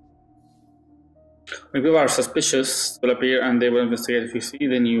 When people are suspicious, will appear and they will investigate. If you see,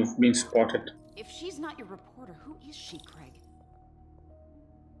 then you've been spotted. If she's not your reporter, who is she, Craig?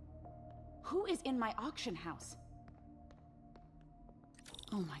 Who is in my auction house?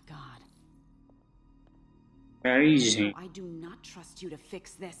 Oh my god. Very easy. No, I do not trust you to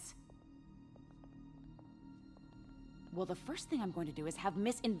fix this. Well, the first thing I'm going to do is have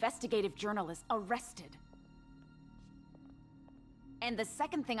Miss Investigative Journalist arrested. And the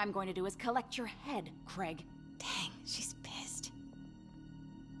second thing I'm going to do is collect your head, Craig. Dang, she's pissed.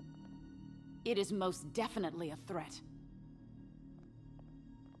 It is most definitely a threat.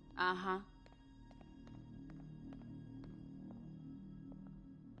 Uh-huh.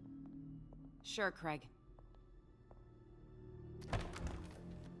 Sure, Craig.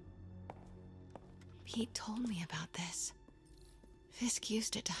 Pete told me about this. Fisk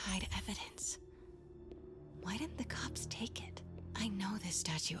used it to hide evidence. Why didn't the cops take it? I know this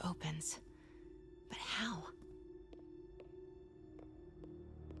statue opens, but how?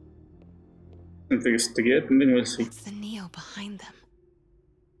 Investigate and then we'll see. It's the Neo behind them,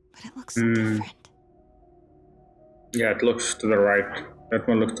 but it looks different. Yeah, it looks to the right. That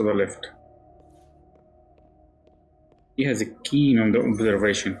one looks to the left. He has a keen on the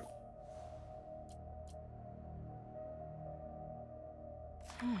observation.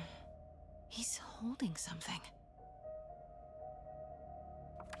 He's holding something.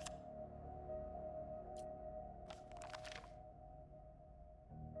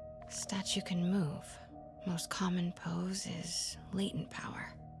 Statue can move. Most common pose is latent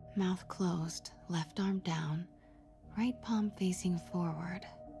power. Mouth closed, left arm down, right palm facing forward.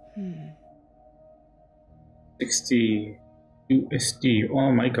 60 USD.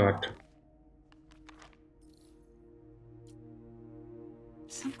 Oh my god.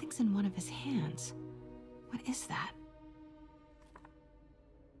 Something's in one of his hands. What is that?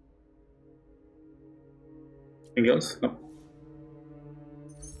 Anything else? No.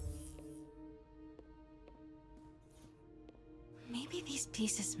 Maybe these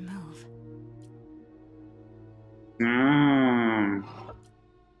pieces move.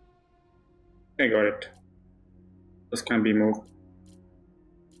 I got it. This can be moved.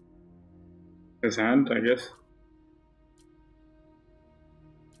 His hand, I guess.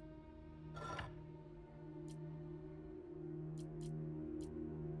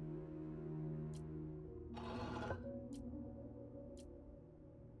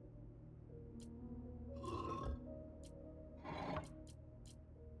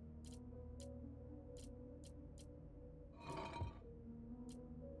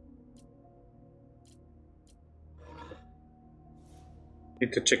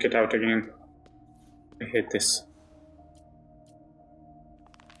 Need to check it out again. I hate this.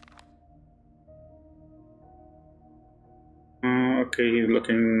 Okay, he's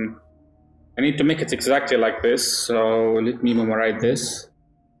looking. I need to make it exactly like this, so let me memorize this.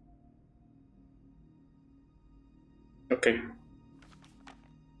 Okay.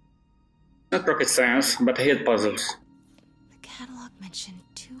 Not rocket science, but I hate puzzles. The catalog mentioned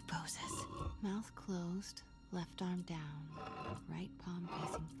 2 poses. Mouth closed, left arm down, right palm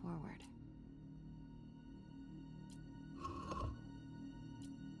facing forward.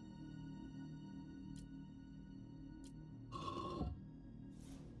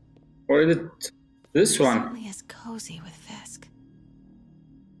 Or is it this one? Certainly as cozy with Fisk.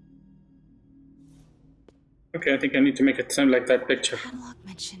 Okay, I think I need to make it sound like that picture. The catalog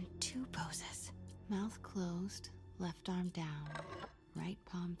mentioned 2 poses. Mouth closed, left arm down, right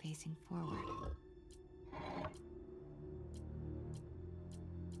palm facing forward.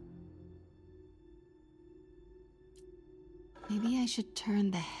 Maybe I should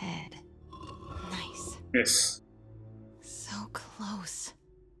turn the head. Nice. Yes. So close.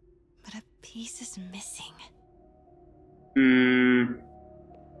 But a piece is missing.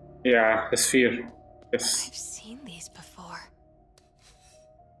 Yeah, the sphere. Yes. I've seen these before.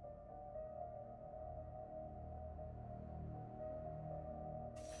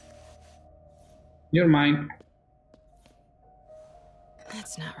 You're mine.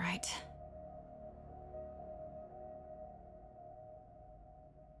 That's not right.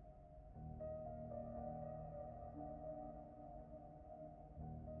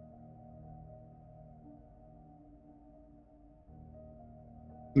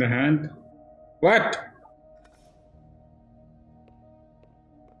 The hand? What?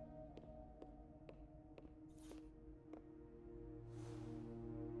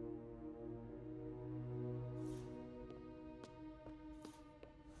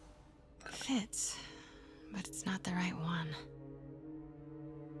 fits, but it's not the right one.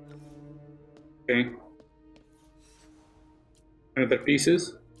 Okay. Other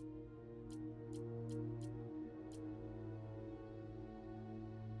pieces?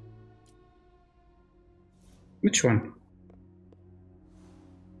 Which one?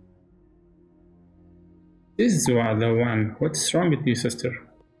 This is the one. What's wrong with you, sister?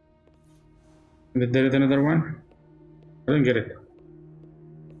 There is another one? I don't get it.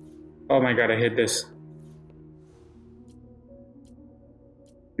 Oh my god, I hate this.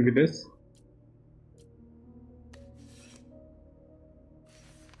 Maybe this?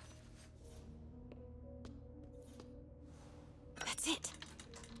 That's it.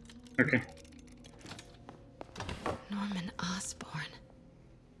 Okay. Norman Osborn.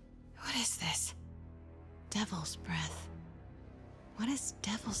 What is this? Devil's breath. What is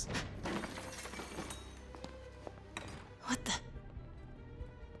devil's... What the...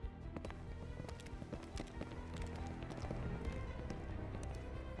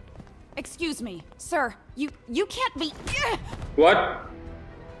 Excuse me, sir. You can't be... What?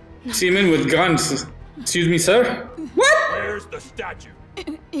 Seamen with guns. Excuse me, sir? What? Where's the statue?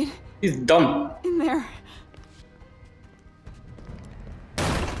 He's dumb. In there.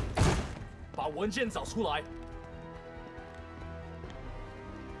 把文件找出来。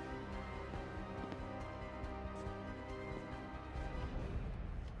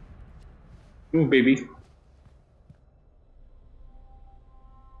 Ooh, baby.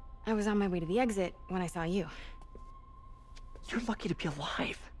 I was on my way to the exit when I saw you. You're lucky to be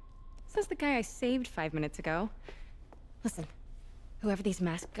alive. Says the guy I saved 5 minutes ago. Listen, whoever these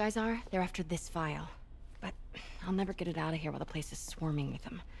masked guys are, they're after this file. But I'll never get it out of here while the place is swarming with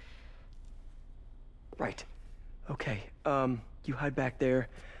them. Right. Okay, you hide back there.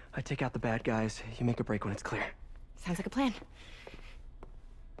 I take out the bad guys. You make a break when it's clear. Sounds like a plan.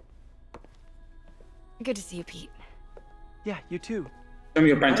 Good to see you, Pete. Yeah, you too. Show me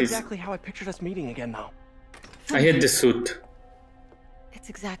your Not panties. exactly how I pictured us meeting again, though. I hate this suit. It's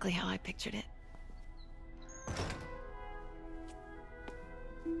exactly how I pictured it.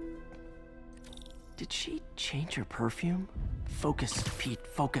 Did she change her perfume? Focus, Pete,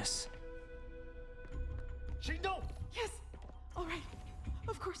 focus. 行动！ Yes. All right.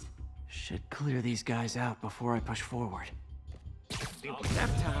 Of course. Should clear these guys out before I push forward. Nap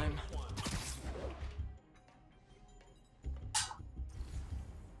time.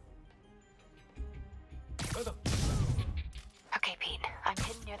 Okay, Pete. I'm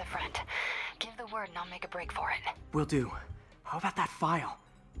hidden near the front. Give the word and I'll make a break for it. Will do. How about that file?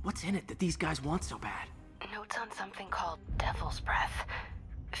 What's in it that these guys want so bad? Notes on something called Devil's Breath.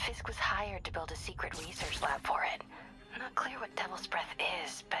 Fisk was hired to build a secret research lab for it. Not clear what Devil's Breath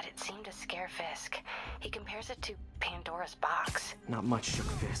is, but it seemed to scare Fisk. He compares it to Pandora's box. Not much shook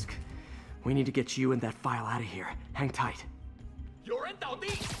Fisk. We need to get you and that file out of here. Hang tight. 有人倒地，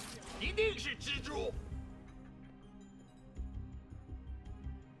一定是蜘蛛。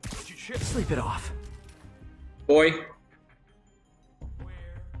我去确 Sleep it off. Boy.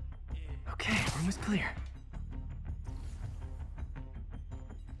 Okay, room is clear.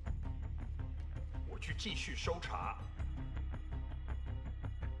 我去继续搜查。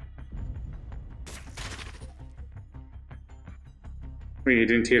 Wait, you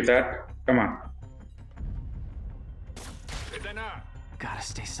didn't hear that? Come on. 谁在那儿？ Gotta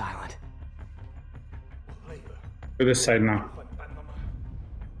stay silent. 我累了， To this side now. 换班了吗？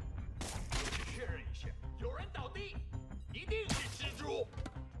我去确认一下，有人倒地，一定是蜘蛛。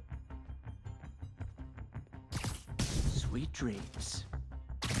 Sweet dreams.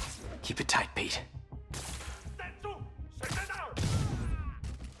 Keep it tight, Pete. 站住！谁在那儿？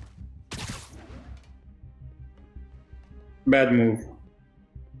 Bad move.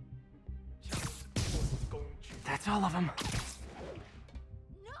 That's all of them.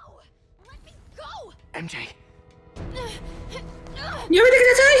 No! Let me go! MJ.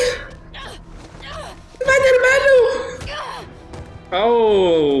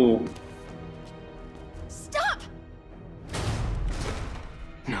 Oh. Stop!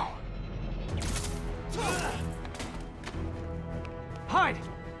 No. Hide!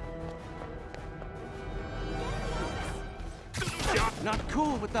 Not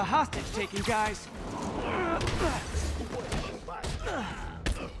cool with the hostage-taking guys.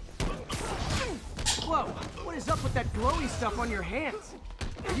 Whoa, what is up with that glowy stuff on your hands?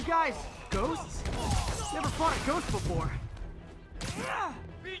 Are you guys ghosts? Never fought a ghost before.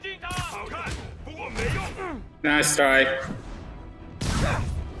 逼近他，好看，不过没用。 Nice try.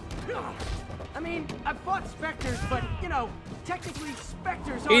 I mean, I've fought specters, but, you know, technically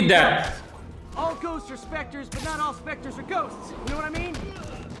specters Eat aren't that. ghosts. All ghosts are specters, but not all specters are ghosts. You know what I mean?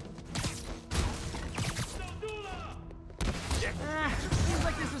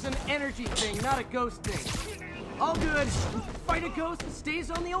 energy thing, not a ghost thing. All good. Fight a ghost that stays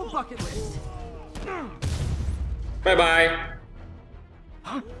on the old bucket list. Bye-bye.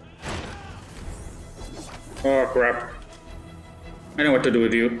 Oh, crap. I know what to do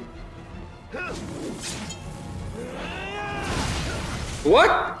with you.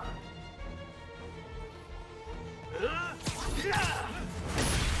 What?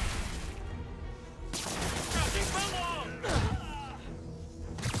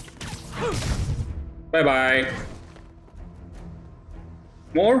 Bye-bye.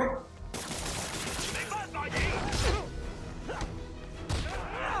 More?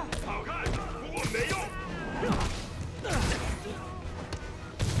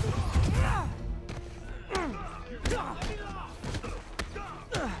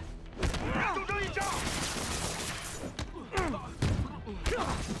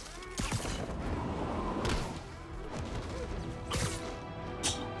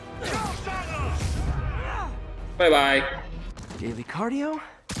 Bye-bye. Daily cardio?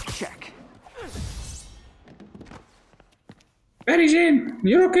 Check. Mary Jane,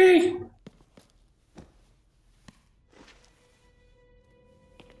 you're okay?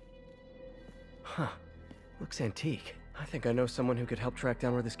 Huh. Looks antique. I think I know someone who could help track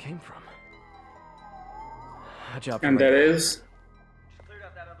down where this came from. A job for And that is?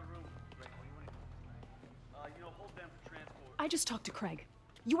 I just talked to Craig.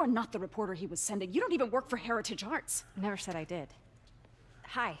 You are not the reporter he was sending. You don't even work for Heritage Arts. Never said I did.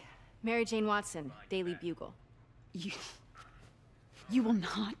 Hi, Mary Jane Watson, Daily Bugle. You will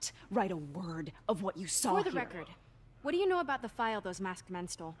not write a word of what you saw For the here. record, what do you know about the file those masked men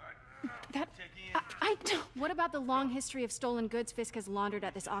stole? That... I don't... What about the long history of stolen goods Fisk has laundered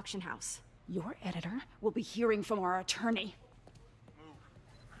at this auction house? Your editor will be hearing from our attorney.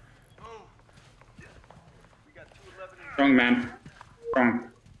 Wrong man. Wrong.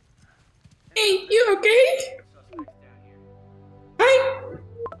 Hey, you okay? Hi!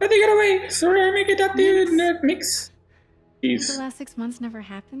 How did you get away? Sorry, I make it up to you in the mix. Jeez. The last 6 months never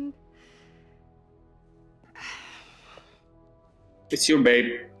happened? It's your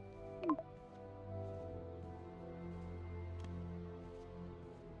babe.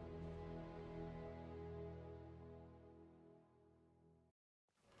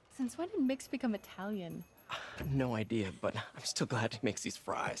 Since when did Mix become Italian? No idea, but I'm still glad he makes these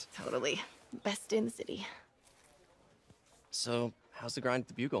fries. Totally. Best in the city. So, how's the grind at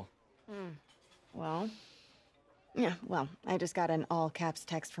the Bugle? Well, I just got an all-caps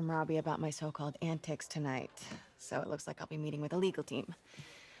text from Robbie about my so-called antics tonight. So it looks like I'll be meeting with a legal team.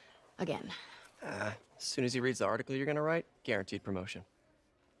 Again. As soon as he reads the article you're gonna write, guaranteed promotion.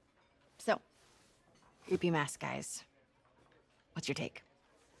 So, creepy mask guys. What's your take?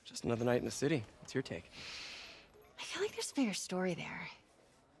 Just another night in the city. What's your take? I feel like there's a bigger story there.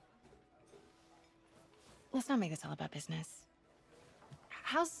 Let's not make this all about business.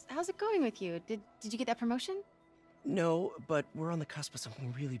 How's it going with you? Did you get that promotion? No, but we're on the cusp of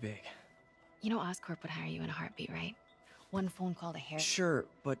something really big. You know Oscorp would hire you in a heartbeat, right? One phone call to Harry. Sure,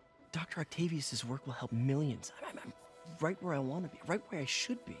 but Dr. Octavius's work will help millions. I'm right where I want to be, right where I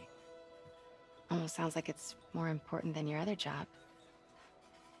should be. Almost sounds like it's more important than your other job.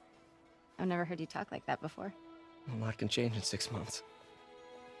 I've never heard you talk like that before. A lot can change in 6 months.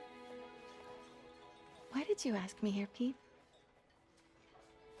 Why did you ask me here, Pete?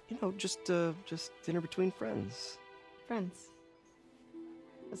 You know, just dinner between friends. Friends.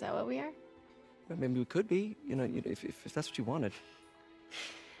 Is that what we are? Maybe we could be, if that's what you wanted.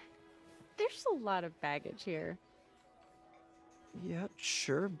 There's a lot of baggage here. Yeah,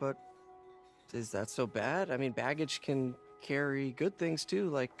 sure, but is that so bad? I mean, baggage can carry good things too,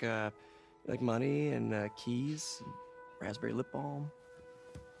 like money and keys, and raspberry lip balm.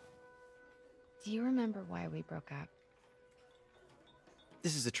 Do you remember why we broke up?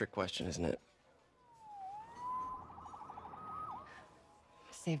 This is a trick question, isn't it?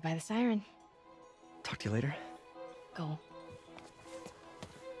 Saved by the siren. Talk to you later. Go.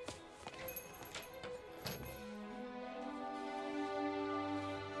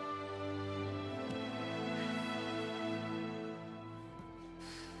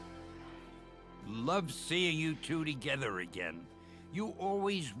 Love seeing you two together again. You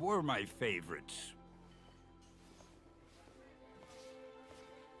always were my favorites.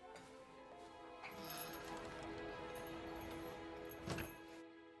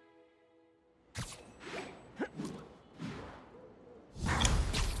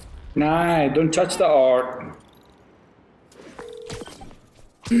 Nah, don't touch the art.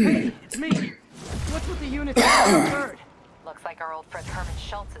 Hey, it's me. What's with the unit third? Looks like our old friend Herman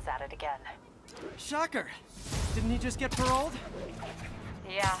Schultz is at it again. Shocker. Didn't he just get paroled?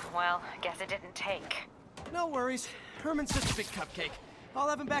 Yeah, well, guess it didn't take. No worries. Herman's such a big cupcake. I'll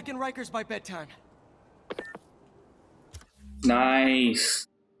have him back in Rikers by bedtime. Nice.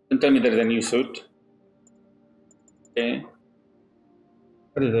 Don't tell me there's a new suit. Okay.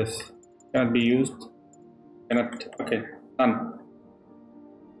 What is this? Cannot be used. Cannot. Okay. Done.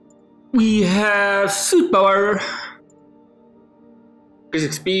 We have suit power.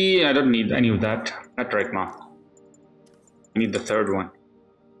 Increase XP. I don't need any of that. Not right now. I need the third one.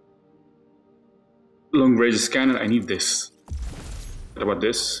 Long range scanner. I need this. What about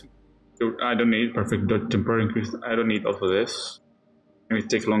this? I don't need perfect dot temporary increase. I don't need also this. It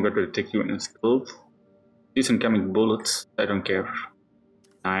takes longer to take you in stealth. These incoming bullets. I don't care.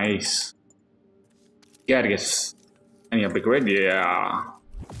 Nice. Gargus. Any upgrade? Yeah.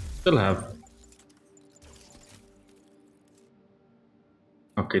 Still have.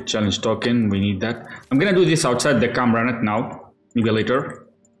 Okay, challenge token. We need that. I'm gonna do this outside the camera, not now. Maybe later.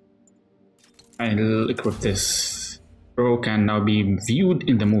 I'll equip this. Pro can now be viewed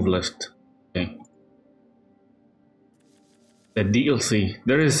in the move list. Okay. The DLC.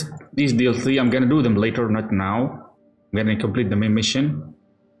 There is these DLC. I'm gonna do them later, not now. I'm gonna complete the main mission.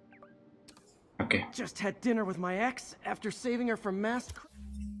 Okay. Just had dinner with my ex after saving her from mass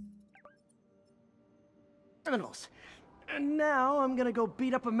criminals. And now I'm gonna go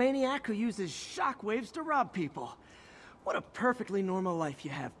beat up a maniac who uses shockwaves to rob people. What a perfectly normal life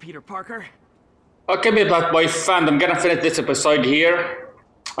you have, Peter Parker. Okay, Black Boy fan, I'm gonna finish this episode here.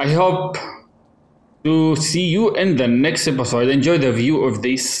 I hope to see you in the next episode. Enjoy the view of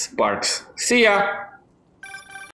these parks. See ya!